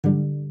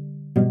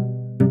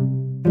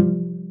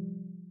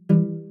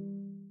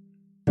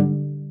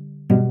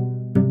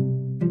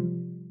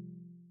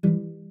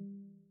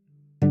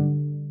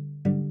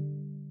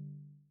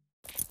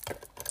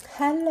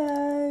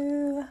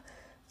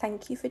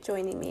thank you for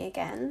joining me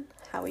again.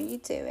 How are you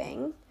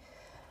doing?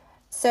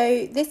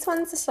 So this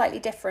one's slightly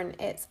different.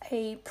 It's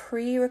a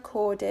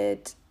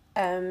pre-recorded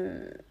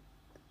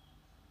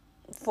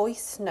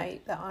voice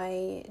note that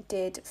I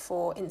did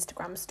for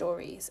Instagram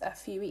stories a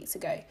few weeks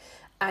ago,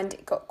 and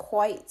it got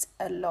quite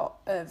a lot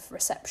of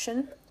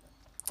reception.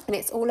 And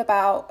it's all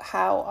about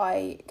how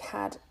I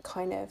had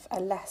kind of a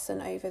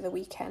lesson over the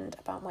weekend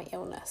about my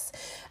illness.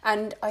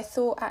 And I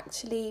thought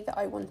actually that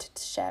I wanted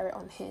to share it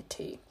on here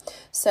too.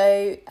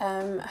 So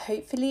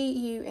hopefully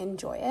you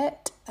enjoy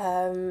it.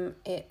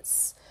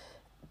 It's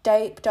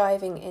deep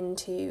diving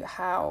into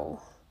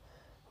how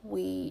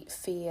we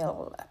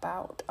feel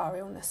about our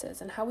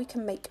illnesses and how we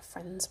can make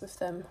friends with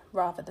them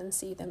rather than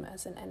see them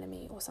as an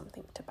enemy or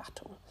something to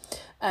battle.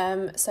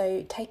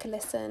 So take a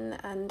listen,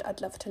 and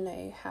I'd love to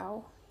know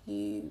how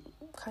you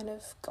kind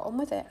of got on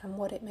with it and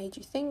what it made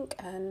you think,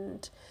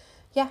 and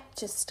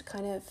just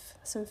kind of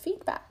some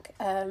feedback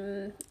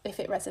if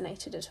it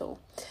resonated at all.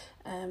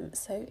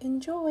 So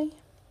enjoy.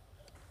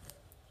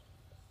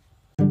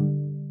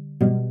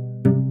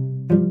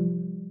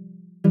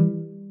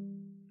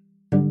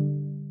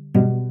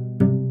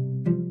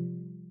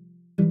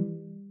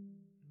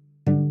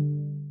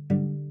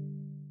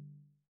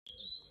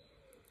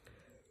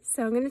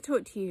 So I'm going to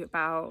talk to you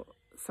about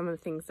some of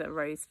the things that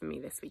arose for me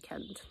this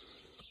weekend.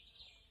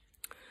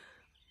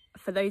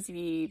 For those of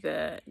you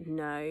that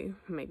know,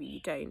 maybe you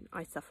don't,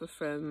 I suffer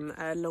from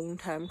a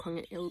long-term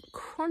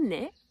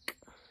chronic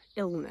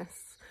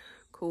illness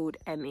called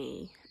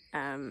ME.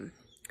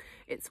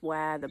 It's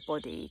where the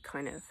body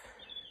kind of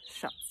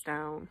shuts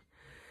down.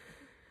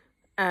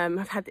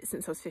 I've had it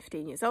since I was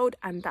 15 years old,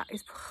 and that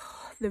is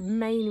the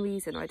main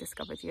reason I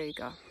discovered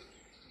yoga,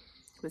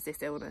 was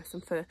this illness.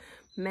 And for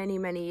many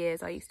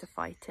years I used to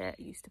fight it,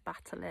 I used to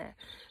battle it.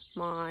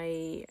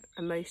 My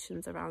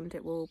emotions around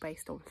it were all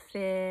based on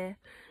fear.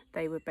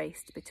 They were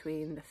based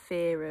between the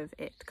fear of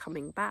it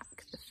coming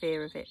back, the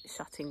fear of it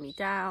shutting me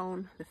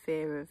down, the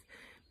fear of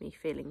me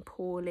feeling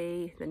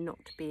poorly, the not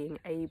being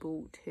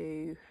able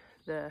to,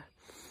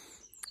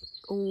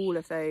 all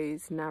of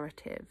those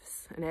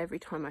narratives. And every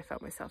time I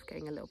felt myself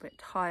getting a little bit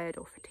tired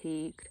or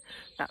fatigued,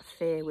 that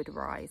fear would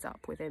rise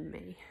up within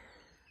me.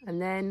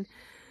 And then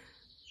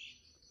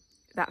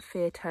that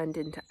fear turned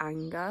into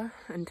anger,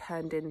 and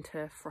turned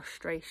into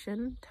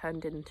frustration,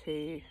 turned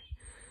into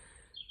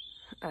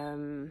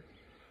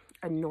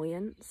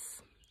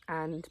annoyance.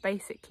 And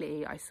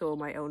basically I saw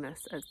my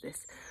illness as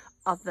this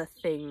other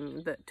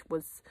thing that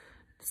was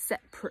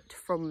separate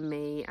from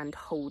me and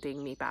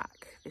holding me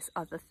back, this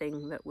other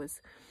thing that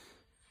was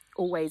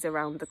always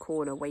around the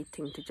corner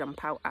waiting to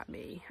jump out at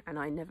me, and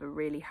I never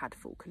really had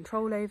full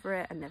control over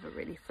it. I never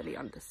really fully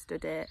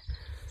understood it.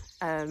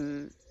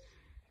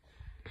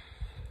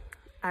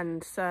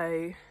 And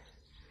so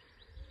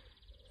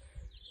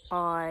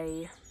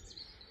I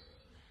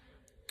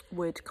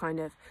would kind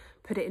of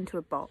put it into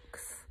a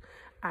box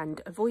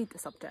and avoid the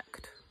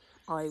subject.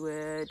 I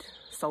would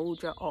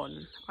soldier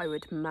on, I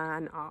would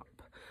man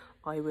up,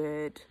 I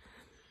would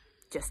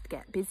just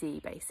get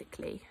busy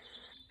basically.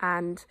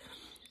 And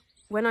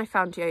when I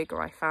found yoga,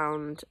 I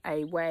found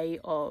a way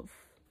of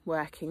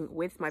working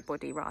with my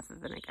body rather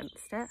than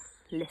against it,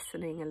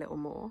 listening a little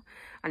more.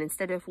 And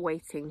instead of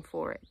waiting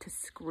for it to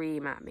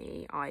scream at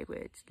me, I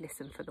would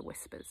listen for the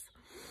whispers,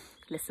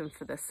 listen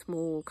for the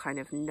small kind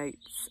of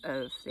notes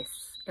of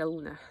this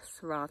illness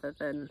rather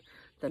than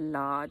the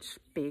large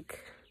big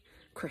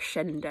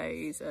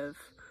crescendos of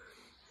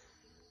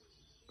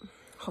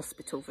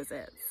hospital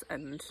visits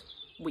and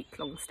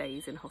week-long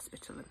stays in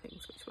hospital and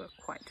things, which were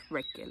quite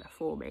regular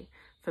for me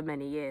for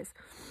many years.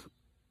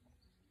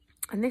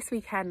 And this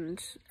weekend,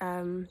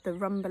 the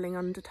rumbling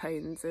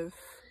undertones of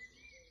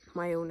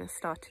my illness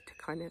started to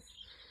kind of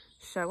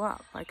show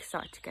up. I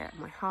started to get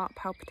my heart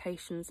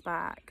palpitations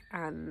back,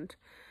 and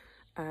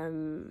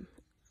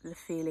the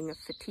feeling of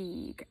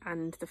fatigue,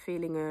 and the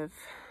feeling of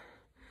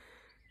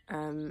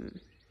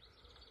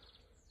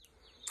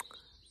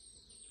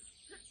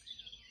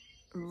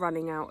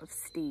running out of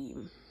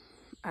steam.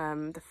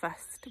 The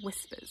first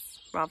whispers,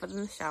 rather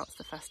than the shouts,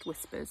 the first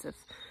whispers of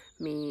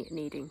me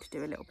needing to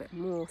do a little bit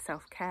more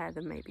self-care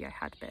than maybe I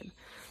had been.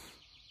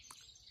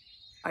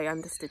 I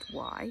understood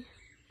why.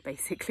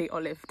 Basically,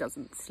 Olive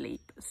doesn't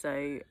sleep,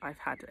 so I've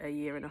had a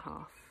year and a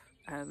half,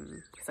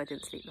 because I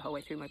didn't sleep the whole way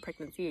through my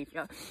pregnancy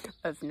either,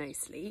 of no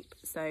sleep.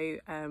 So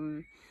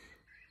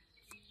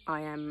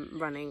I am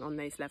running on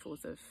those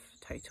levels of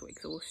total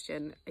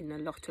exhaustion in a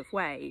lot of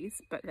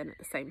ways, but then at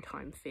the same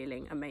time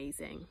feeling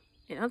amazing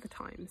in other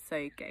times.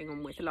 So getting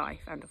on with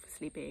life, and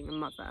obviously being a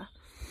mother.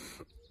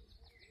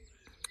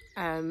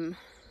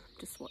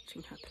 Just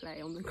watching her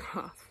play on the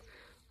grass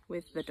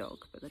with the dog,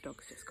 but the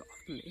dog's just got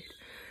off the mood.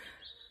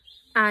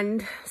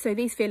 And so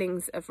these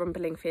feelings of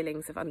rumbling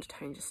feelings of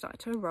undertone just started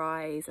to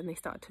arise, and they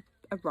started to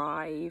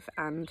arrive.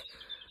 And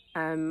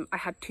I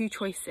had two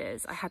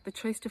choices. I had the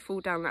choice to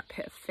fall down that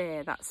pit of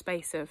fear, that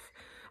space of,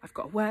 I've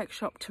got a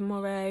workshop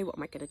tomorrow, what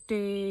am I going to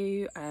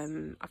do?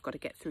 I've got to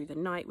get through the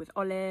night with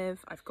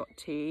Olive. I've got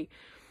to.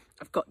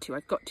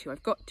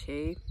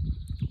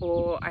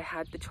 or I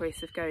had the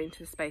choice of going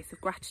to a space of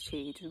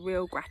gratitude,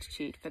 real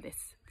gratitude for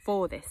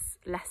this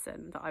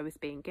lesson that I was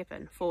being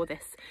given, for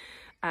this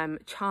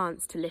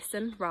chance to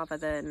listen rather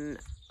than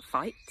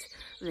fight,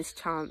 this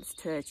chance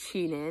to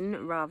tune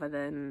in rather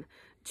than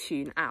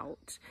tune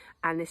out,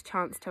 and this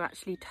chance to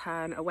actually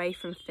turn away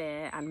from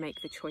fear and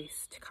make the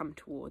choice to come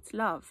towards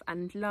love,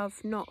 and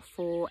love not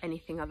for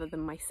anything other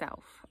than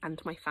myself and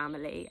my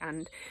family,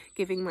 and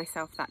giving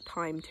myself that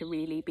time to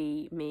really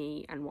be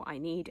me and what I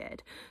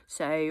needed.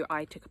 So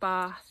I took a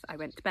bath, I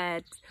went to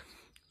bed,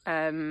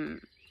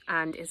 and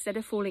instead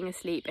of falling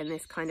asleep in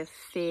this kind of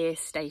fear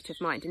state of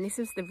mind, and this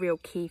was the real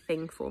key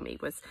thing for me,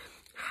 was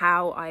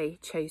how I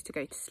chose to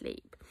go to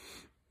sleep.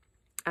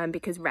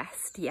 Because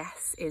rest,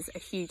 yes, is a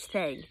huge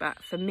thing,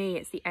 but for me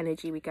it's the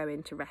energy we go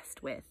into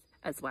rest with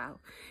as well.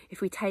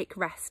 If we take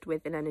rest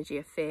with an energy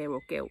of fear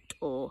or guilt,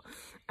 or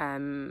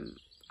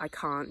I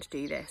can't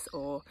do this,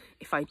 or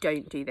if I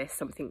don't do this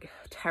something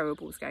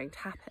terrible is going to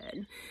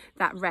happen,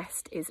 that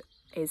rest is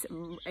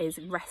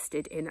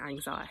rested in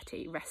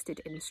anxiety,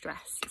 rested in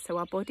stress, so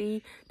our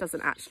body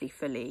doesn't actually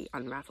fully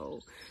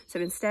unravel. So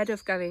instead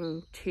of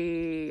going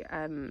to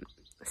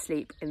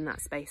sleep in that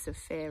space of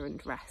fear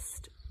and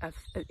rest,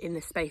 in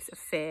the space of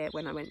fear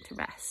when I went to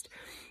rest,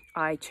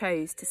 I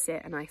chose to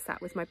sit, and I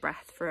sat with my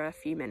breath for a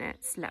few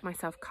minutes, let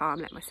myself calm,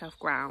 let myself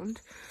ground,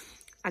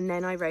 and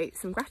then I wrote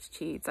some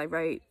gratitudes. I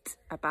wrote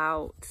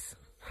about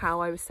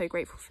how I was so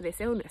grateful for this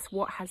illness.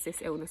 What has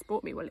this illness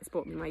brought me? Well, it's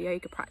brought me my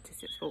yoga practice,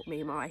 it's brought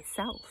me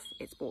myself,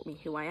 it's brought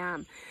me who I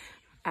am,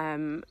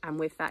 and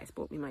with that it's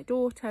brought me my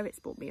daughter, it's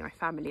brought me my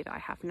family that I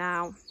have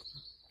now,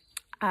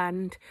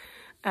 and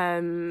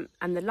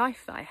the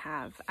life that I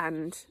have,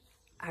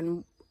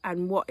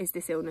 and what is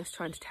this illness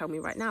trying to tell me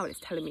right now? It's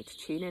telling me to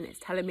tune in. It's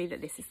telling me that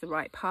this is the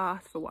right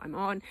path for what I'm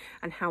on,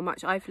 and how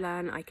much I've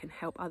learned I can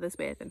help others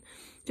with, and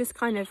just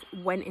kind of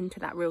went into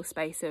that real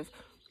space of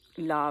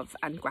love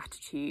and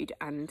gratitude.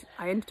 And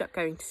I ended up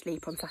going to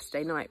sleep on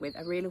Saturday night with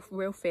a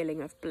real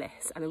feeling of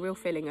bliss, and a real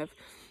feeling of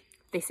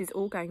this is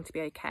all going to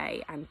be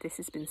okay, and this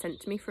has been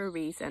sent to me for a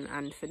reason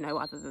and for no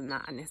other than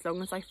that, and as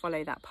long as I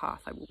follow that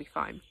path I will be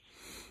fine.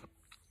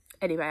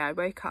 Anyway, I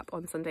woke up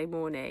on Sunday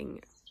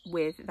morning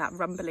with that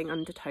rumbling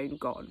undertone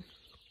gone,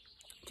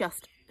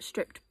 just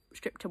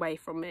stripped away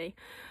from me.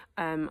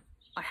 I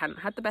hadn't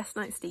had the best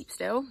night's sleep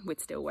still, we'd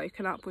still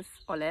woken up with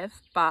Olive,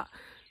 but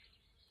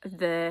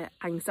the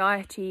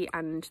anxiety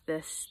and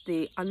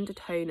the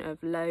undertone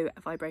of low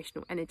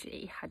vibrational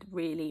energy had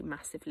really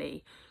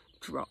massively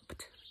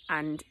dropped,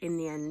 and in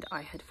the end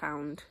I had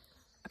found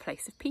a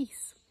place of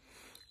peace.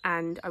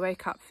 And I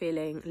woke up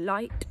feeling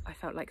light. I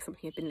felt like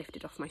something had been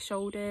lifted off my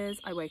shoulders.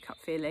 I woke up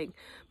feeling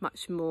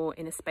much more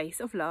in a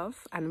space of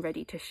love and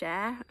ready to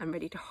share and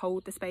ready to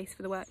hold the space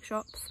for the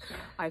workshops.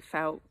 I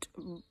felt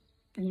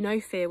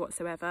no fear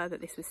whatsoever that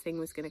this thing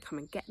was going to come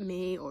and get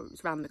me, or it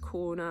was around the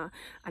corner,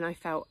 and I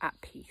felt at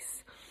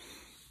peace.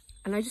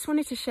 And I just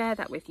wanted to share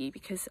that with you,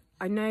 because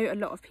I know a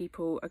lot of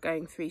people are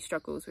going through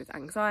struggles with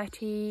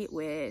anxiety,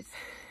 with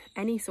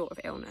any sort of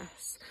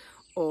illness,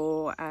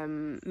 or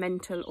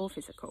mental or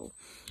physical,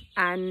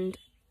 and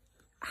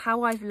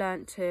how I've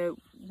learnt to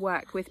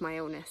work with my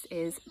illness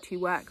is to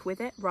work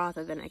with it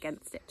rather than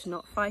against it, to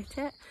not fight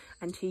it,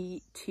 and to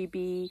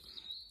be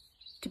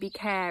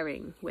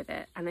caring with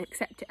it, and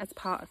accept it as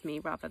part of me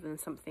rather than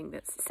something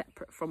that's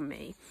separate from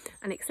me,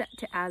 and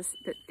accept it as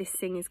that this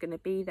thing is going to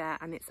be there,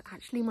 and it's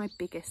actually my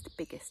biggest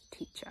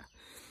teacher.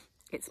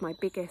 It's my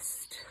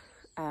biggest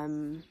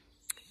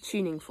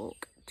tuning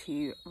fork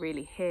to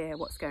really hear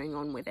what's going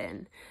on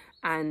within,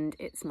 and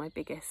it's my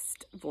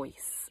biggest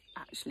voice,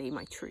 actually,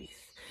 my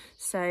truth.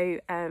 So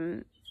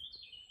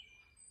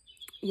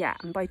yeah,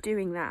 and by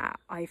doing that,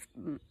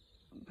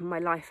 my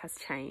life has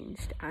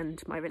changed,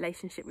 and my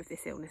relationship with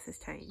this illness has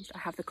changed. I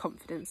have the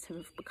confidence to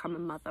have become a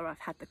mother. I've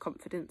had the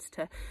confidence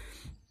to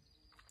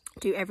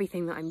do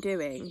everything that I'm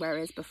doing,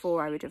 whereas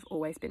before I would have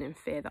always been in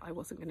fear that I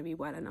wasn't going to be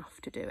well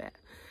enough to do it.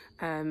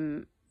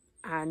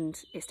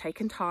 And it's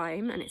taken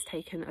time, and it's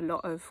taken a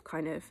lot of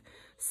kind of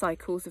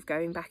cycles of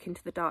going back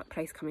into the dark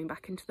place, coming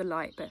back into the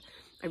light, but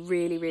I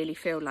really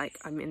feel like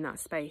I'm in that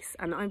space,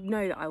 and I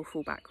know that I'll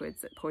fall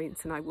backwards at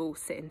points, and I will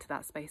sit into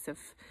that space of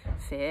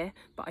fear,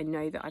 but I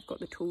know that I've got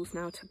the tools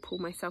now to pull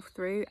myself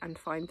through and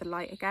find the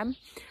light again.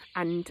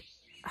 And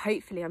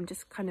hopefully I'm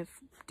just kind of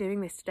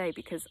doing this today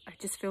because I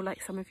just feel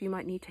like some of you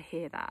might need to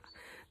hear that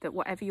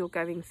whatever you're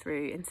going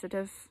through, instead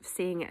of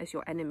seeing it as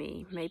your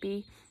enemy,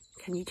 maybe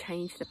can you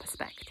change the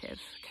perspective?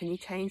 Can you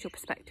change your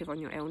perspective on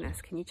your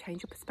illness? Can you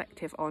change your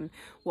perspective on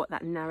what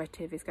that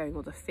narrative is going,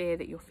 or the fear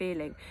that you're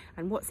feeling,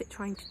 and what's it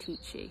trying to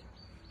teach you?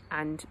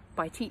 And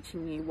by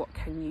teaching you, what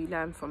can you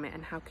learn from it,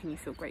 and how can you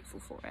feel grateful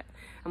for it?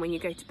 And when you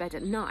go to bed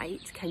at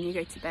night, can you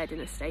go to bed in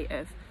a state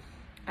of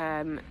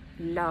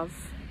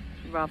love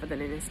rather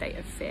than in a state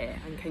of fear?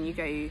 And can you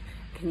go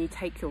Can you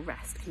take your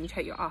rest? Can you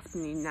take your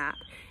afternoon nap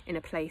in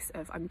a place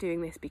of, I'm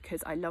doing this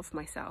because I love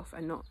myself,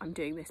 and not I'm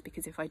doing this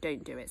because if I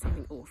don't do it,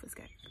 something awful's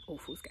going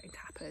to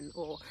happen?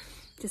 Or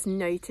just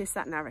notice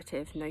that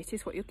narrative,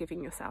 notice what you're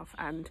giving yourself,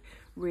 and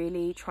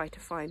really try to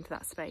find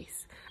that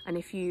space. And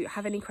if you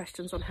have any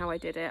questions on how I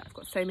did it, I've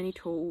got so many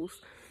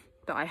tools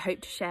that I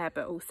hope to share,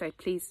 but also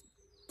please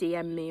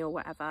DM me or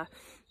whatever.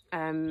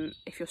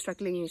 If you're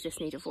struggling, you just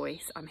need a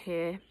voice, I'm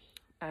here.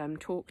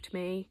 Talk to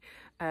me,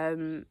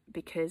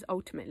 because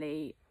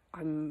ultimately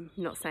I'm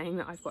not saying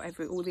that I've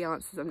got all the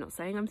answers. I'm not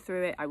saying I'm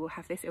through it. I will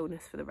have this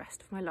illness for the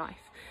rest of my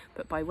life,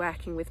 but by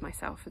working with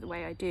myself the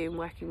way I do, and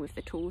working with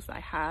the tools that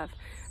I have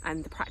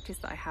and the practice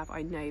that I have,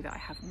 I know that I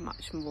have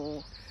much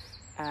more,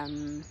 I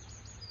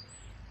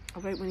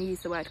won't want to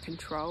use the word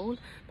control,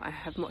 but I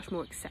have much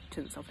more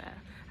acceptance of it,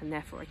 and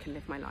therefore I can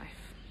live my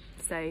life.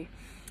 So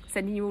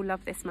sending you all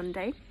love this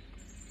Monday.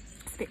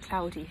 It's a bit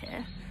cloudy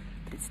here,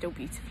 but it's still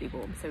beautifully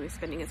warm, so we're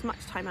spending as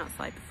much time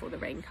outside before the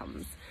rain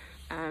comes.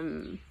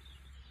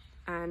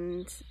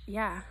 And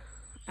yeah,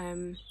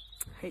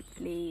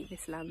 hopefully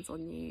this lands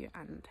on you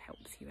and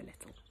helps you a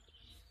little.